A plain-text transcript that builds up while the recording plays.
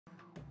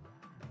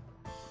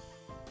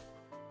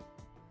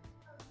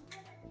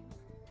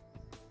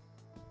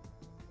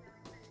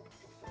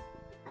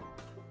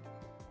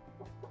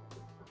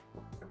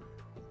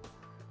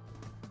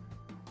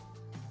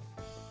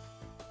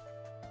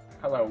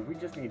Hello, we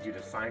just need you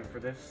to sign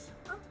for this.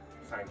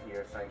 Sign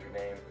here, sign your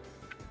name.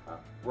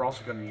 We're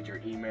also going to need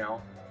your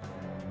email,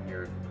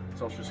 your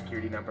social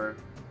security number,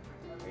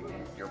 maybe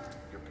your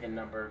PIN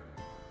number,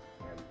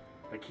 and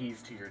the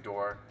keys to your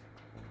door.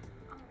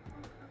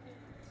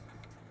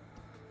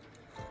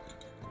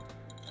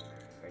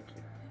 Thank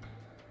you.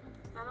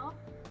 Is that all?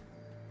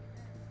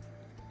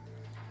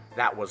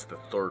 That was the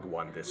third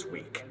one this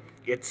week.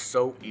 It's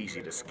so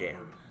easy to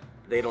scam.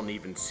 They don't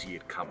even see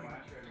it coming.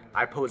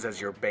 I pose as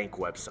your bank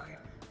website,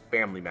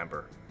 family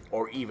member,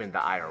 or even the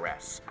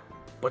IRS.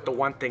 But the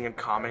one thing in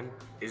common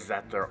is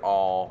that they're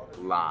all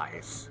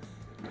lies.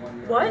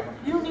 What?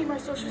 You don't need my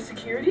social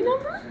security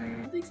number?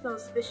 If something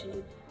smells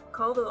fishy,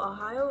 call the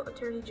Ohio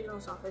Attorney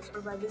General's office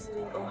or by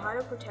visiting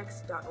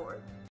ohioprotects.org.